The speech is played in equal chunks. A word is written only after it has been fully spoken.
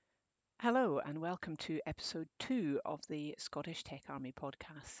Hello, and welcome to episode 2 of the Scottish Tech Army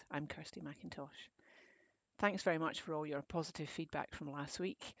podcast. I'm Kirsty McIntosh. Thanks very much for all your positive feedback from last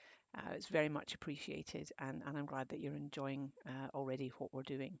week. It's very much appreciated, and I'm glad that you're enjoying already what we're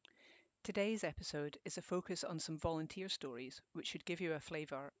doing. Today's episode is a focus on some volunteer stories, which should give you a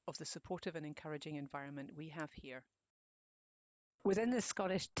flavour of the supportive and encouraging environment we have here. Within the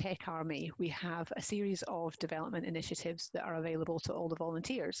Scottish Tech Army, we have a series of development initiatives that are available to all the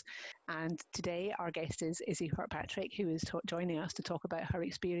volunteers. And today, our guest is Izzy Kirkpatrick, who is joining us to talk about her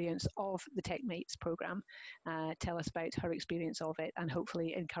experience of the TechMates programme, tell us about her experience of it, and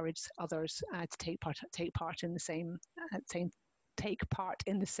hopefully encourage others to take part in the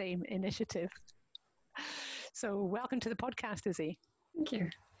same initiative. So, welcome to the podcast, Izzy. Thank you.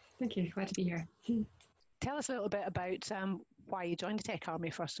 Glad to be here. Tell us a little bit about why you joined the Tech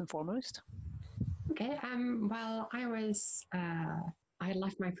Army first and foremost. Okay. Well, I had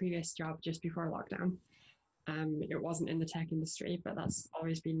left my previous job just before lockdown. It wasn't in the tech industry, but that's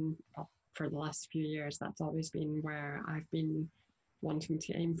always been, for the last few years, that's always been where I've been wanting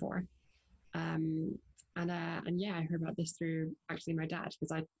to aim for. And yeah, I heard about this through actually my dad,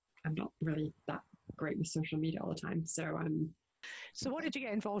 because I'm not really that great with social media all the time. So what did you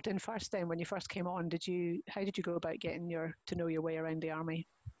get involved in first then when you first came on? How did you go about getting to know your way around the army?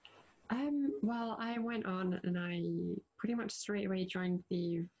 Well, I went on and I pretty much straight away joined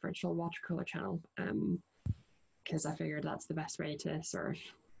the virtual water cooler channel because I figured that's the best way to sort of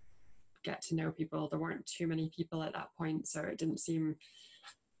get to know people. There weren't too many people at that point, so it didn't seem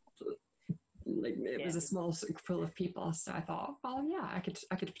like it was a small pool of people. So I thought, well, yeah, I could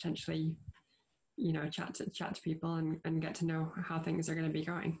potentially, chat to people and get to know how things are going to be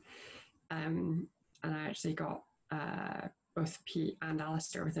going. And I actually got both Pete and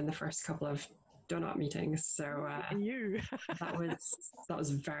Alistair within the first couple of donut meetings. So that was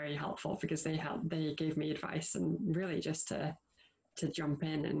very helpful because they gave me advice and really just to jump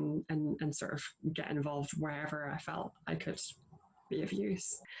in and sort of get involved wherever I felt I could be of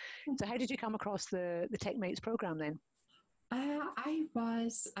use. So how did you come across the TechMates program then? I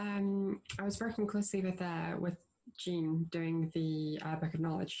was working closely with Jean doing the Book of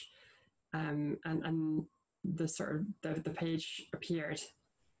Knowledge, and the sort of the page appeared,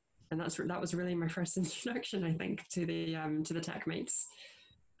 and that was really my first introduction, I think, to the TechMates.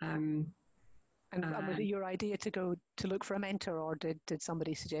 And was it your idea to go to look for a mentor, or did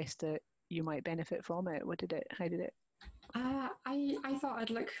somebody suggest that you might benefit from it? How did it? I thought I'd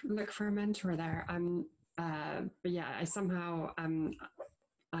look for a mentor there. But yeah, I somehow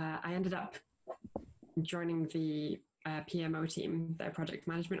I ended up joining the PMO team, the project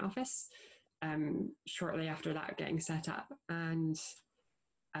management office, shortly after that getting set up, and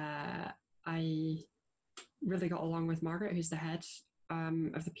I really got along with Margaret, who's the head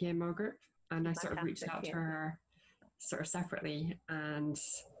of the PMO group, and I sort of reached out to her sort of separately and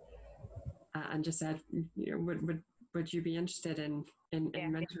just said, would you be interested in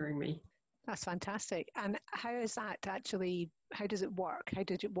mentoring me? That's fantastic. And how is that actually? How does it work?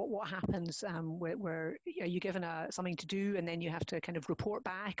 What happens? Where are you given something to do, and then you have to kind of report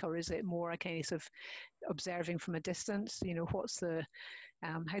back, or is it more a case of observing from a distance? What's the?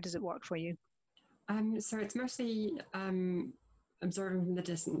 How does it work for you? So it's mostly observing from the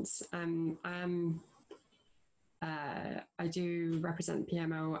distance. I do represent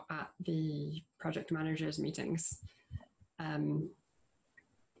PMO at the project managers meetings.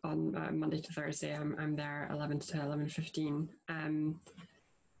 On Monday to Thursday, I'm there 11 to 11:15.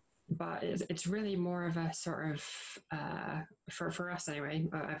 But it's really more of a sort of for us anyway.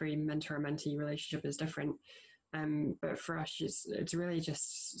 Every mentor-mentee relationship is different. But for us, it's really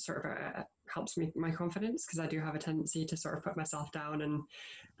just sort of helps me my confidence, because I do have a tendency to sort of put myself down and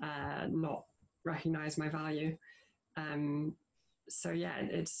not recognize my value. So yeah,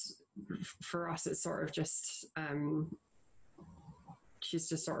 it's for us. It's sort of just she's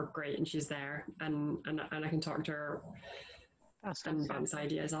just sort of great, and she's there, and I can talk to her and bounce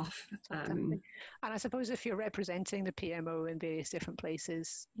ideas off. And I suppose if you're representing the PMO in various different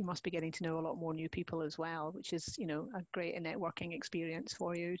places, you must be getting to know a lot more new people as well, which is a great networking experience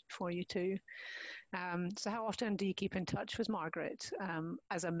for you too. So how often do you keep in touch with Margaret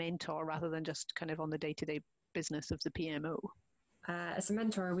as a mentor rather than just kind of on the day-to-day business of the PMO? As a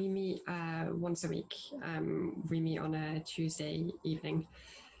mentor, we meet once a week. We meet on a Tuesday evening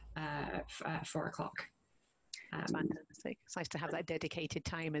at 4:00. It's fantastic. It's nice to have that dedicated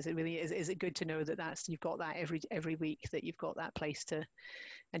time. Is it good to know that you've got that every week, that you've got that place to?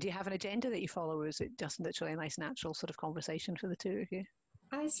 And do you have an agenda that you follow, or is it just literally a nice natural sort of conversation for the two of you?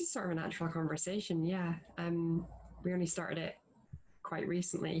 It's just sort of a natural conversation. Yeah. We only started it quite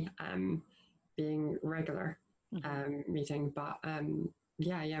recently, being regular meeting. But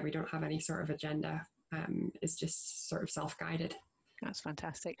yeah, we don't have any sort of agenda. It's just sort of self-guided. That's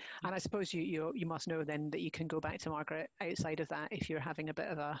fantastic. And I suppose you must know then that you can go back to Margaret outside of that if you're having a bit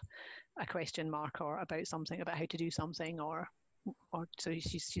of a question mark or about something, about how to do something, or so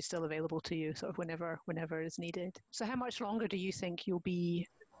she's still available to you sort of whenever is needed. So how much longer do you think you'll be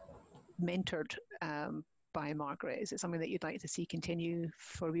mentored by Margaret? Is it something that you'd like to see continue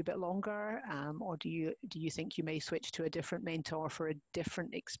for a wee bit longer, or do you think you may switch to a different mentor for a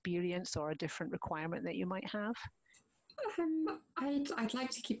different experience or a different requirement that you might have? I'd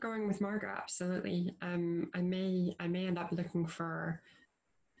like to keep going with Margaret. Absolutely. I may end up looking for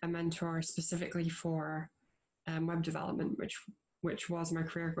a mentor specifically for web development, which was my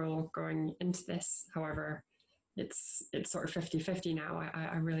career goal going into this. However, it's sort of 50-50 now.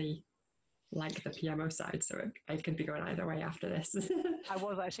 I really like the PMO side, so I could be going either way after this. I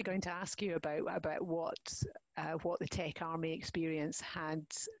was actually going to ask you about what the Tech Army experience had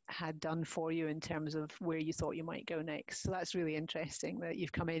done for you in terms of where you thought you might go next. So that's really interesting that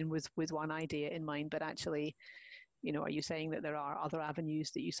you've come in with one idea in mind, but actually, are you saying that there are other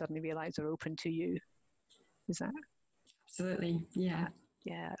avenues that you suddenly realise are open to you? Is that? Absolutely, yeah.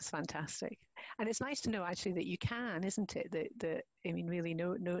 Yeah, that's fantastic. And it's nice to know actually that you can, isn't it? That I mean, really,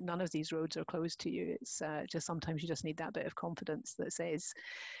 none of these roads are closed to you. It's just sometimes you just need that bit of confidence that says,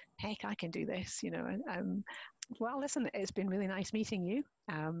 heck, I can do this, well, listen, it's been really nice meeting you.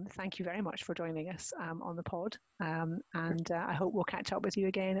 Thank you very much for joining us on the pod. And I hope we'll catch up with you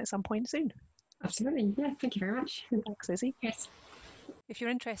again at some point soon. Absolutely. Yeah, thank you very much. Thanks, Lizzie. Yes. If you're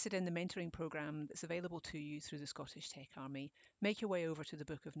interested in the mentoring programme that's available to you through the Scottish Tech Army, make your way over to the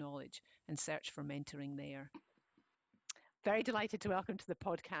Book of Knowledge and search for mentoring there. Very delighted to welcome to the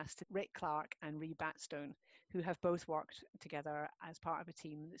podcast Rick Clark and Ree Batstone, who have both worked together as part of a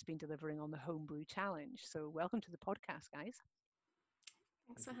team that's been delivering on the Homebrew Challenge. So welcome to the podcast, guys.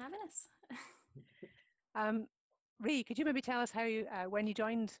 Thanks for having us. Ree, could you maybe tell us how when you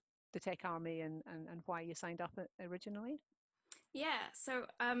joined the Tech Army and why you signed up originally? Yeah, so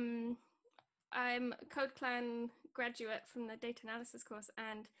I'm a CodeClan graduate from the data analysis course,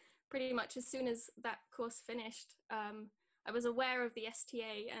 and pretty much as soon as that course finished, I was aware of the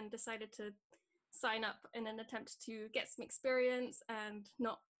STA and decided to sign up in an attempt to get some experience and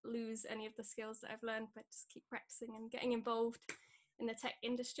not lose any of the skills that I've learned, but just keep practicing and getting involved in the tech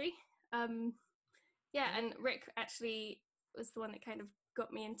industry. Yeah, and Rick actually was the one that kind of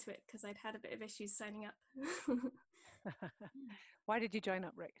got me into it because I'd had a bit of issues signing up. Why did you join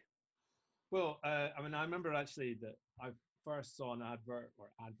up, Rick? Well, I remember actually that I first saw an advert,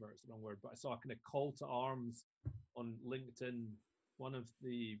 or advert's the wrong word, but I saw a kind of call to arms on LinkedIn. One of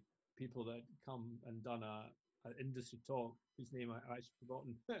the people that come and done an industry talk, whose name I've actually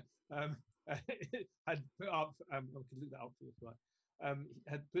forgotten, had put up, I could look that up for you if you like,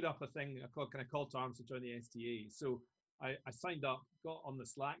 had put up a thing, a kind of call to arms to join the STA. So I signed up, got on the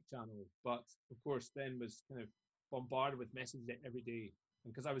Slack channel, but of course then was kind of bombarded with messages every day.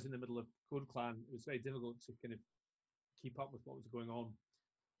 And because I was in the middle of CodeClan, it was very difficult to kind of keep up with what was going on.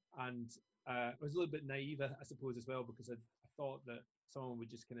 And I was a little bit naive, I suppose, as well, because I thought that someone would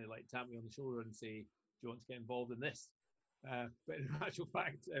just kind of like tap me on the shoulder and say, do you want to get involved in this? But in actual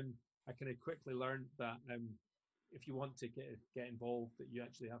fact, I kind of quickly learned that if you want to get involved, that you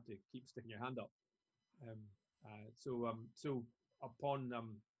actually have to keep sticking your hand up. So upon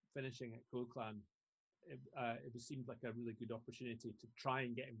finishing at CodeClan, it seemed like a really good opportunity to try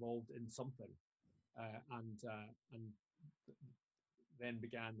and get involved in something, and then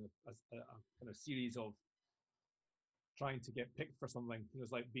began a kind of series of trying to get picked for something. It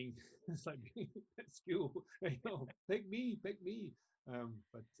was like being at school, pick me.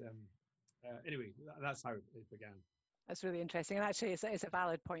 Anyway, that's how it began. That's really interesting, and actually, it's a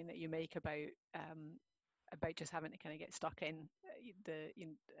valid point that you make about just having to kind of get stuck in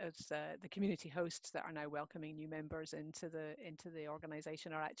as the community hosts that are now welcoming new members into the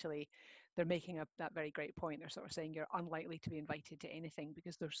organization are actually, they're making that very great point. They're sort of saying you're unlikely to be invited to anything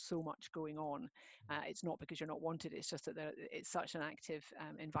because there's so much going on. It's not because you're not wanted, it's just that it's such an active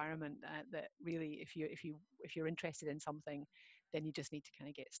environment that really if you're interested in something, then you just need to kind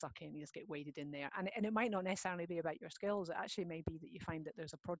of get stuck in, you just get waded in there. And it might not necessarily be about your skills. It actually may be that you find that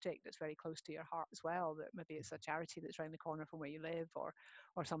there's a project that's very close to your heart as well, that maybe it's a charity that's around the corner from where you live or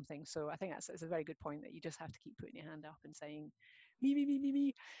something. So I think it's a very good point that you just have to keep putting your hand up and saying,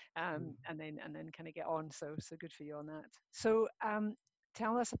 me, and then kind of get on. So good for you on that. So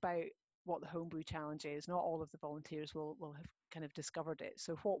tell us about what the Homebrew Challenge is. Not all of the volunteers will have kind of discovered it.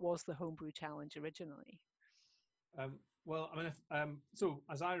 So what was the Homebrew Challenge originally? Well, I mean, so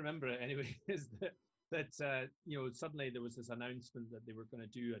as I remember it anyway, is that suddenly there was this announcement that they were going to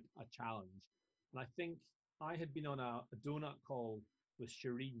do a challenge, and I think I had been on a donut call with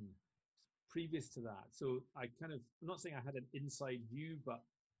Shireen previous to that, so I'm not saying I had an inside view, but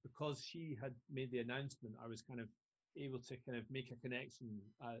because she had made the announcement, I was kind of able to kind of make a connection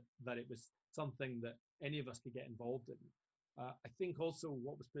that it was something that any of us could get involved in. I think also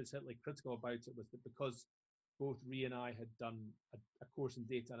what was particularly critical about it was that because both Ree and I had done a course in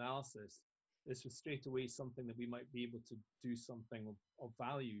data analysis, this was straight away something that we might be able to do something of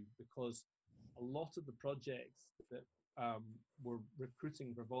value, because a lot of the projects that were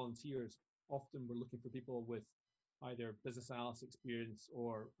recruiting for volunteers often were looking for people with either business analysis experience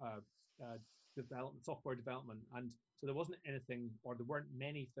or software development. And so there wasn't anything, or there weren't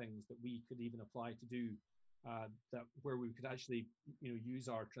many things that we could even apply to do where we could actually use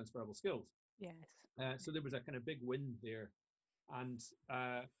our transferable skills. Yes. So there was a kind of big win there, and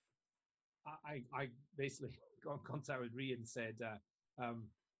I basically got in contact with Ree and said, "Do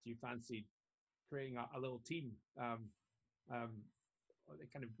you fancy creating a little team?" They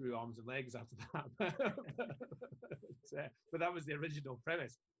kind of grew arms and legs after that, but that was the original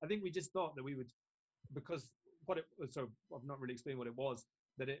premise. I think we just thought that we would, because so I've not really explained what it was.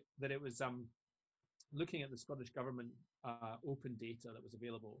 That it was looking at the Scottish Government open data that was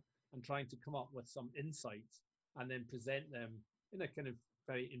available and trying to come up with some insights and then present them in a kind of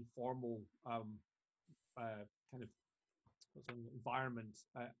very informal kind of environment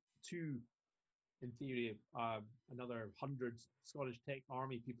to, in theory, another 100 Scottish Tech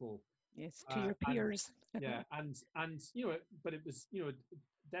Army people. Yes, to your peers. And but it was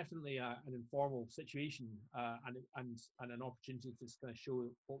definitely an informal situation and an opportunity to just kind of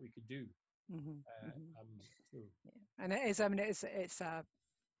show what we could do. And it is. I mean,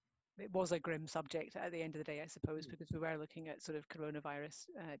 it was a grim subject at the end of the day, I suppose, because we were looking at sort of coronavirus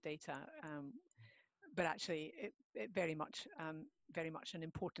data, but actually, it very much an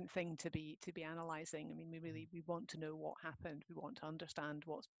important thing to be analysing. I mean, we want to know what happened. We want to understand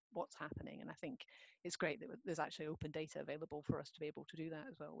what's happening, and I think it's great that there's actually open data available for us to be able to do that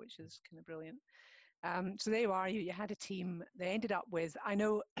as well, which is kind of brilliant. So there you are. You had a team. They ended up with. I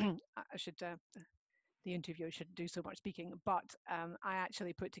know I should. The interviewer shouldn't do so much speaking, but I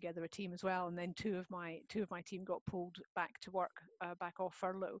actually put together a team as well, and then two of my team got pulled back to work, back off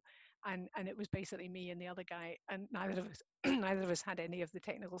furlough, and it was basically me and the other guy, and neither of us had any of the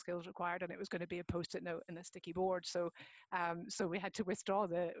technical skills required, and it was going to be a post-it note and a sticky board, so we had to withdraw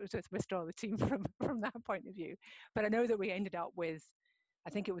the team from that point of view. But I know that we ended up with, I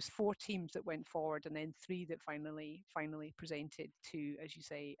think it was 4 teams that went forward, and then 3 that finally presented to, as you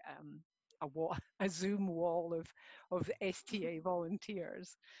say, a Zoom wall of STA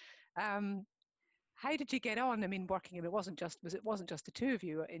volunteers. How did you get on? I mean, working, and it wasn't just the 2 of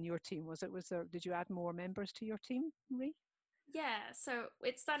you in your team, was it? Did you add more members to your team, Ree? Yeah, so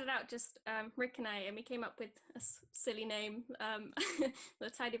it started out just Rick and I, and we came up with a silly name, the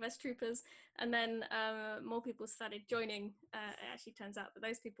Tidyverse Troopers, and then more people started joining. It actually turns out that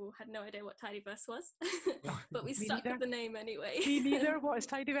those people had no idea what Tidyverse was, but we stuck with the name anyway. Me neither. What is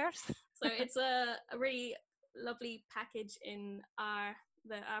Tidyverse? So it's a really lovely package in our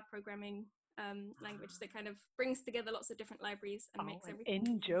programming language that kind of brings together lots of different libraries and makes everything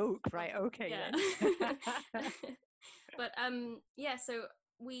in joke, right? Okay, yeah. Then. But yeah, so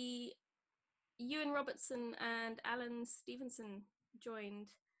Ewan Robertson and Alan Stevenson joined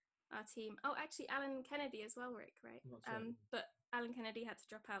our team. Oh, actually, Alan Kennedy as well, Rick, right? But Alan Kennedy had to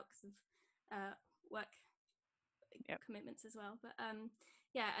drop out because of work commitments as well. But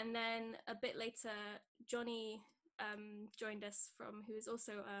yeah, and then a bit later, Johnny joined us who is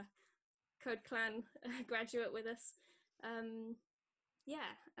also a Code Clan graduate with us.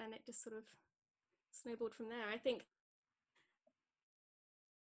 Yeah, and it just sort of snowballed from there. I think.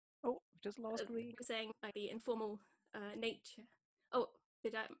 Oh, just lost Ree. Saying like the informal nature. Oh,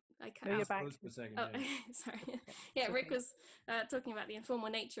 did I cut out? You're back. For a second, oh, sorry. Yeah, Rick was talking about the informal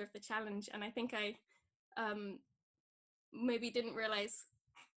nature of the challenge, and I think I maybe didn't realize,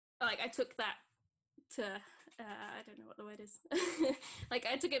 like I took that to, I don't know what the word is. Like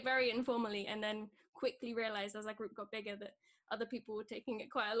I took it very informally and then quickly realized as our group got bigger that other people were taking it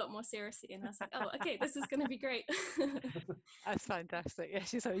quite a lot more seriously, and I was like, oh, okay, this is going to be great. That's fantastic.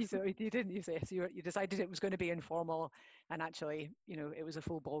 Yes, so you didn't, you say, so you decided it was going to be informal, and actually, it was a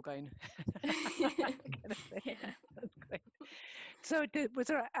full ball gown. Yeah. That's great. So was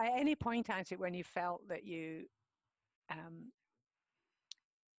there at any point actually when you felt that you, I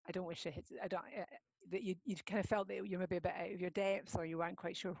don't wish to hit, you kind of felt that you were maybe a bit out of your depth, or you weren't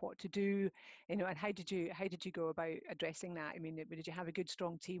quite sure what to do, and how did you go about addressing that? I mean, did you have a good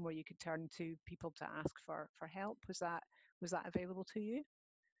strong team where you could turn to people to ask for help? Was that available to you?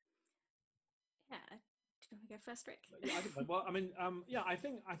 Yeah. Do you want to go first, Rick? Yeah, I think, well, I mean, yeah, I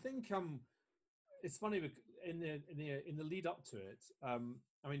think it's funny in the lead up to it.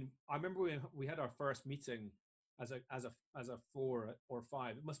 I mean, I remember we had our first meeting as a 4 or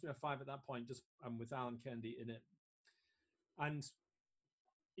 5. It must have been a 5 at that point, just with Alan Kennedy in it. And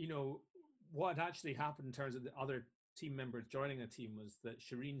what had actually happened in terms of the other team members joining a team was that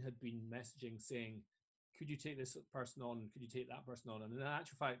Shireen had been messaging saying, could you take this person on? Could you take that person on? And in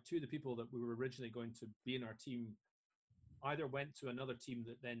actual fact, 2 of the people that we were originally going to be in our team either went to another team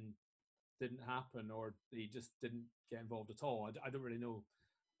that then didn't happen, or they just didn't get involved at all. I don't really know.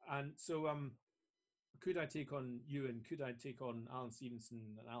 And so could I take on Ewan? Could I take on Alan Stevenson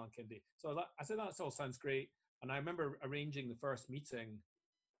and Alan Kennedy? So I said, that all sounds great. And I remember arranging the first meeting,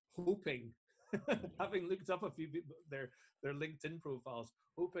 hoping, having looked up a few people, their LinkedIn profiles,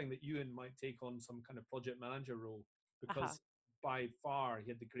 hoping that Ewan might take on some kind of project manager role, because by far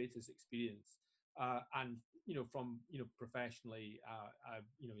he had the greatest experience. And from professionally,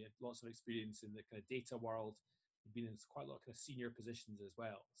 he had lots of experience in the kind of data world. He'd been in quite a lot of kind of senior positions as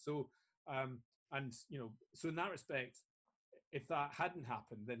well. So so in that respect, if that hadn't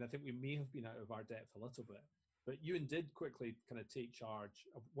happened, then I think we may have been out of our depth a little bit. But Ewan did quickly kind of take charge.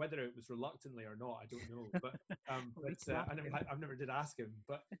 Whether it was reluctantly or not, I don't know. But I never did ask him,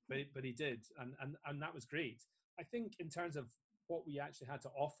 but he did, and that was great. I think in terms of what we actually had to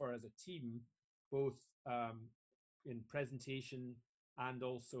offer as a team, both in presentation and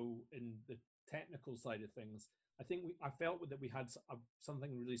also in the technical side of things, I felt that we had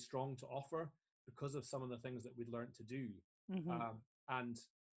something really strong to offer because of some of the things that we'd learned to do. And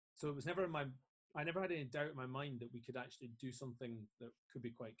so it was never I never had any doubt in my mind that we could actually do something that could be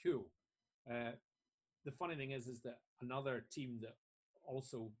quite cool. The funny thing is that another team that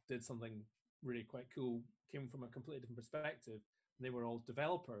also did something really quite cool came from a completely different perspective, and they were all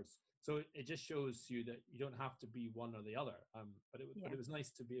developers. So it just shows you that you don't have to be one or the other. But it was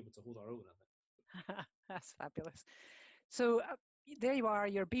nice to be able to hold our own, I think. That's fabulous. So there you are,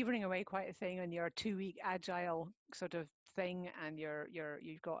 you're beavering away quite a thing on your 2-week agile sort of thing, and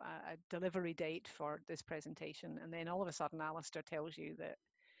you've got a delivery date for this presentation, and then all of a sudden Alistair tells you that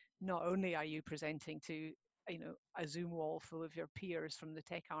not only are you presenting to a Zoom wall full of your peers from the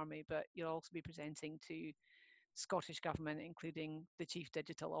tech army, but you'll also be presenting to Scottish Government, including the Chief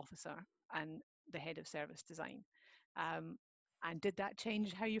Digital Officer and the Head of Service Design. And did that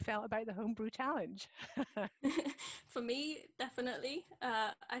change how you felt about the Homebrew Challenge? For me, definitely.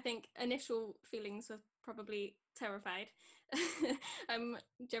 I think initial feelings were probably terrified. I'm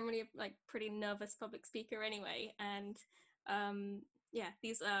generally like pretty nervous public speaker anyway, and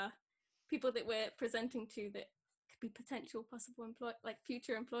these are people that we're presenting to that could be potential possible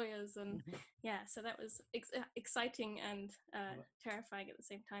future employers, and so that was exciting and terrifying at the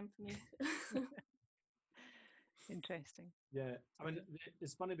same time for me. Interesting. Yeah, I mean,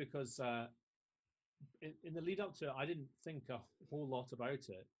 it's funny because in the lead up to it, I didn't think a whole lot about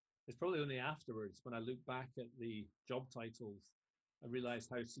it. It's probably only afterwards, when I look back at the job titles, I realized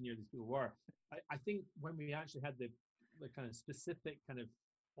how senior these people were. I think when we actually had the kind of specific kind of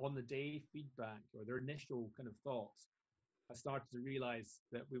on the day feedback, or their initial kind of thoughts, I started to realize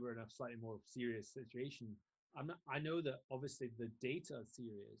that we were in a slightly more serious situation. I know that obviously the data is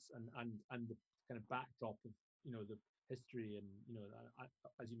serious, and the kind of backdrop of the history, and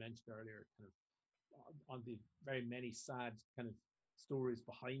as you mentioned earlier, kind of on the very many sad kind of stories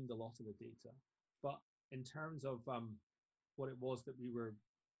behind a lot of the data. But in terms of what it was that we were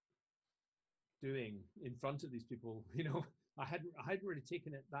doing in front of these people, I hadn't really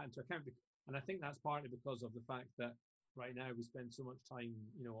taken that into account, and I think that's partly because of the fact that right now we spend so much time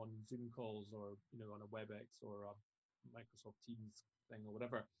on Zoom calls, or on a WebEx or a Microsoft Teams thing or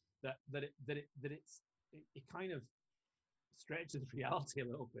whatever, that it kind of stretches reality a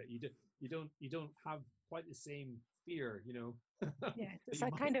little bit. You don't have quite the same fear, Yeah,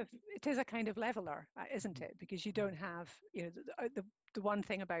 it is a kind of leveler, isn't it? Because you don't have, the one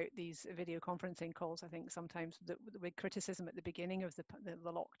thing about these video conferencing calls, I think sometimes the big criticism at the beginning of the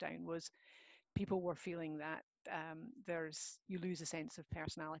lockdown was people were feeling that you lose a sense of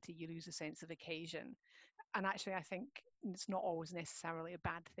personality, you lose a sense of occasion. And actually, I think it's not always necessarily a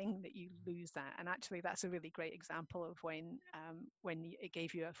bad thing that you lose that. And actually, that's a really great example of when it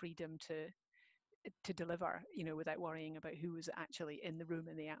gave you a freedom to deliver, without worrying about who was actually in the room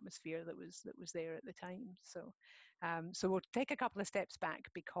and the atmosphere that was there at the time. So we'll take a couple of steps back,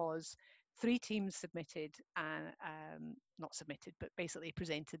 because 3 teams submitted, not submitted, but basically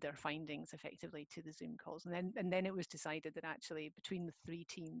presented their findings effectively to the Zoom calls. And then it was decided that actually between the 3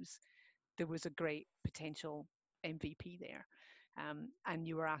 teams, there was a great potential MVP there. And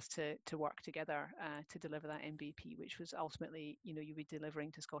you were asked to work together to deliver that MVP, which was ultimately, you know, you be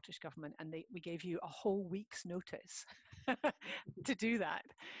delivering to Scottish Government, and we gave you a whole week's notice to do that.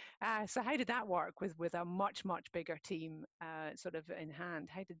 So how did that work with a much bigger team sort of in hand?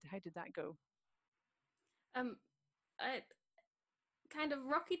 How did that go? I kind of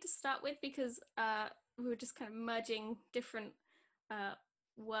rocky to start with because we were just kind of merging different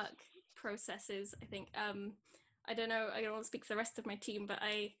work processes. I think I don't know, I don't want to speak for the rest of my team, but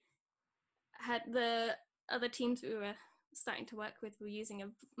I had the other teams we were starting to work with were using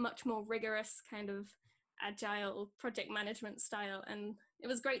a much more rigorous kind of agile project management style, and it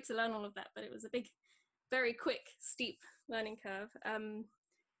was great to learn all of that, but it was a big, very quick, steep learning curve.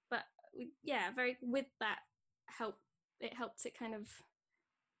 But with that it helped it kind of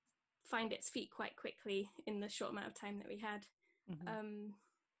find its feet quite quickly in the short amount of time that we had. Mm-hmm.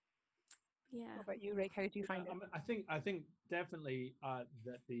 Yeah. What about you, Rick? How did you find it? I think definitely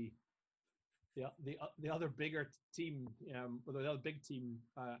that the other bigger team, or the other big team,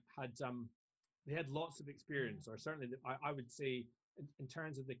 had they had lots of experience, or certainly I would say in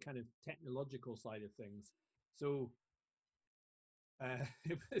terms of the kind of technological side of things. So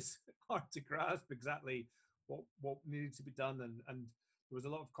it was hard to grasp exactly what needed to be done, and there was a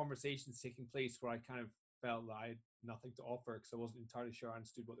lot of conversations taking place where I kind of felt that I had nothing to offer because I wasn't entirely sure I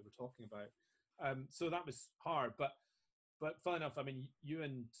understood what they were talking about. So that was hard, but fun enough, I mean,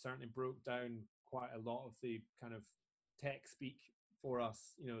 Ewan certainly broke down quite a lot of the kind of tech speak for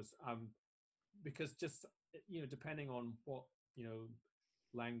us, you know, because just, you know, depending on what, you know,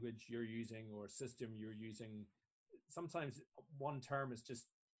 language you're using or system you're using, sometimes one term is just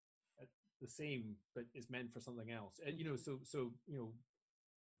the same, but is meant for something else. You know, so you know,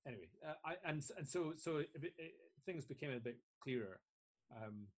 anyway, so things became a bit clearer.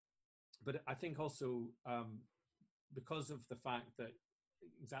 But I think also because of the fact that,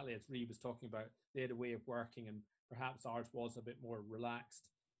 exactly as Ree was talking about, they had a way of working, and perhaps ours was a bit more relaxed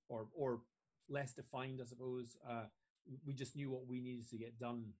or less defined, I suppose. We just knew what we needed to get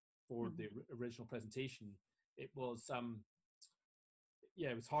done for the original presentation. It was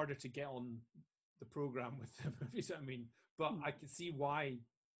it was harder to get on the program with them, if you see what I mean. But I can see why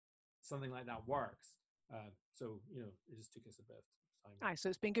something like that works. So, you know, it just took us a bit of time. So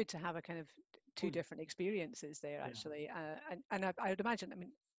it's been good to have a kind of two different experiences there, actually. And I would imagine, I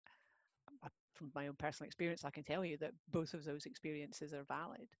mean, from my own personal experience, I can tell you that both of those experiences are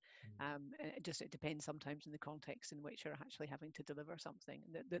valid. It depends sometimes in the context in which you're actually having to deliver something.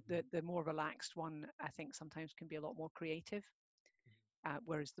 The more relaxed one, I think, sometimes can be a lot more creative.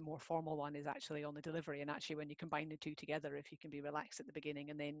 Whereas the more formal one is actually on the delivery. And actually, when you combine the two together, if you can be relaxed at the beginning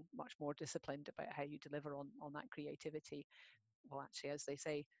and then much more disciplined about how you deliver on that creativity, well, actually, as they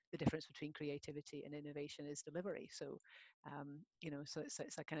say, the difference between creativity and innovation is delivery. So, you know, so it's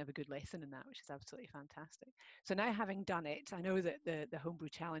a kind of a good lesson in that, which is absolutely fantastic. So now, having done it, I know that the Homebrew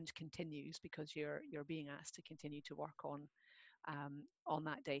Challenge continues because you're being asked to continue to work on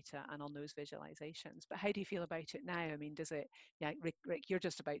that data and on those visualizations. But how do you feel about it now? I mean, does it, Rick, you're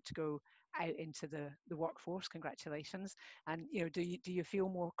just about to go out into the workforce. Congratulations. And, you know, do you feel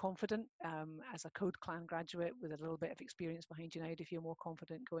more confident as a Code Clan graduate with a little bit of experience behind you now? Do you feel more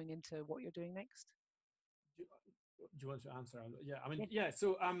confident going into what you're doing next? Do you want to answer? Yeah, I mean, yeah.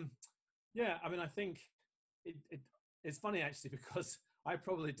 So, I mean, I think it's funny actually, because I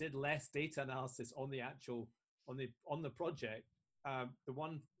probably did less data analysis on the project. The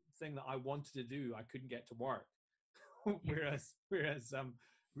one thing that I wanted to do, I couldn't get to work. whereas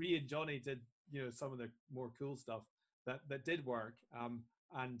Ree and Johnny did, you know, some of the more cool stuff that did work,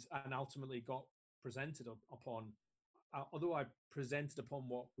 and ultimately got presented upon. Although I presented upon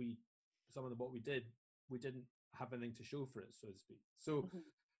what we did, we didn't have anything to show for it, so to speak. So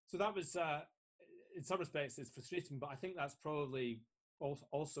that was in some respects it's frustrating, but I think that's probably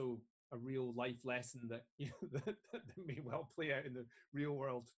also a real life lesson that, you know, that may well play out in the real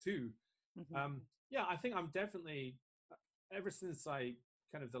world too. I think I'm definitely, ever since I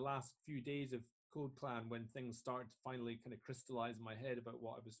kind of the last few days of Code Clan, when things started to finally kind of crystallize in my head about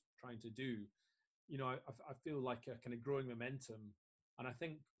what I was trying to do, you know, I feel like a kind of growing momentum. And I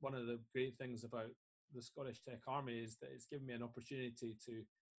think one of the great things about the Scottish Tech Army is that it's given me an opportunity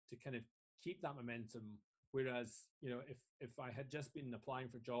to kind of keep that momentum. Whereas, you know, if I had just been applying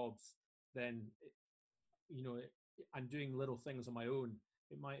for jobs, then, you know, and doing little things on my own,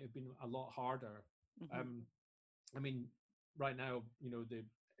 it might have been a lot harder. I mean, right now, you know, the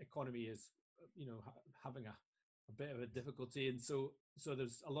economy is, having a bit of a difficulty, and so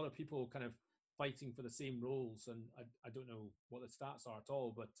there's a lot of people kind of fighting for the same roles, and I don't know what the stats are at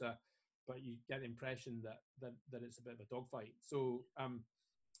all, but you get the impression that it's a bit of a dogfight. So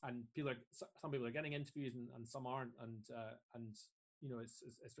and some people are getting interviews and some aren't, and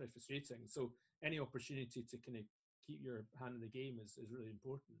it's very frustrating. So any opportunity to kind of keep your hand in the game is really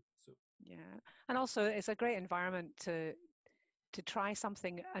important. So yeah, and also it's a great environment to try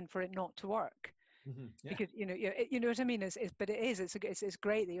something and for it not to work. yeah. Because you know what I mean. But it's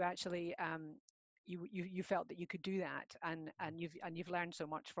great that you actually you felt that you could do that, and you've learned so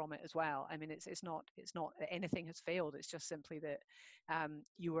much from it as well. I mean, it's not that anything has failed. It's just simply that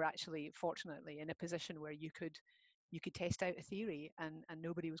you were actually fortunately in a position where you could test out a theory, and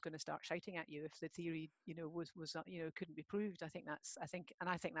nobody was going to start shouting at you if the theory was couldn't be proved. I think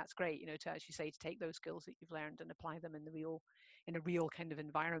that's great, to, as you say, to take those skills that you've learned and apply them in a real kind of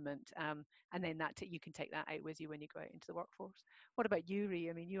environment, and then you can take that out with you when you go out into the workforce. What about you, Ree?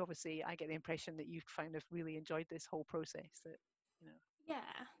 I mean, you obviously, I get the impression that you've kind of really enjoyed this whole process. Yeah,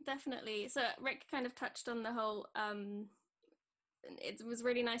 definitely. So Rick kind of touched on the whole it was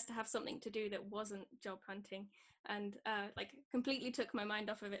really nice to have something to do that wasn't job hunting, and like completely took my mind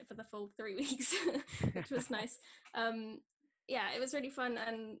off of it for the full 3 weeks, which was nice. Yeah, it was really fun,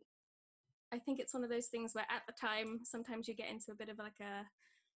 and I think it's one of those things where at the time sometimes you get into a bit of like a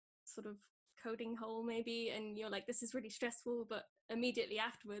sort of coding hole maybe, and you're like, this is really stressful, but immediately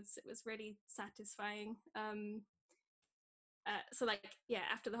afterwards it was really satisfying. So like, yeah,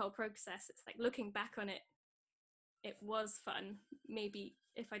 after the whole process, it's like looking back on it, it was fun, maybe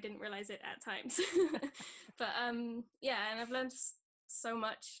if I didn't realize it at times. But yeah, and I've learned so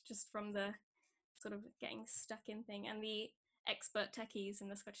much just from the sort of getting stuck in thing, and the expert techies in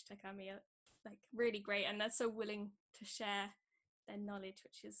the Scottish Tech Army are like really great, and they're so willing to share their knowledge,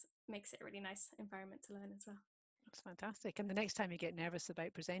 which makes it a really nice environment to learn as well. That's fantastic. And the next time you get nervous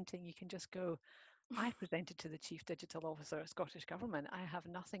about presenting, you can just go, I presented to the Chief Digital Officer of Scottish Government. I have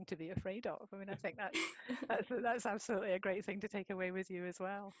nothing to be afraid of. I mean, I think that's absolutely a great thing to take away with you as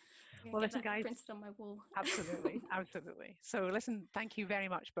well. Yeah, Well, get listen, that guys. printed on my wall. Absolutely, absolutely. So listen, thank you very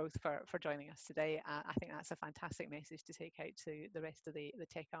much both for joining us today. I think that's a fantastic message to take out to the rest of the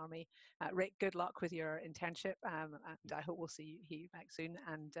Tech Army. Rick, good luck with your internship, and I hope we'll see you back soon.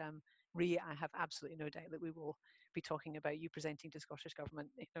 And Ree, I have absolutely no doubt that we will be talking about you presenting to Scottish Government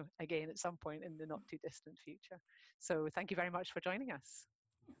again at some point in the not too distant future. So thank you very much for joining us.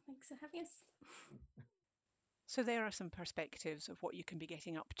 Thanks for having us. So there are some perspectives of what you can be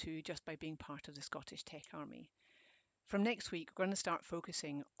getting up to just by being part of the Scottish Tech Army. From next week, we're going to start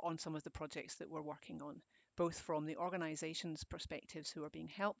focusing on some of the projects that we're working on, both from the organisations' perspectives who are being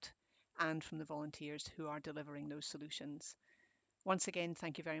helped and from the volunteers who are delivering those solutions. Once again,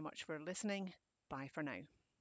 thank you very much for listening. Bye for now.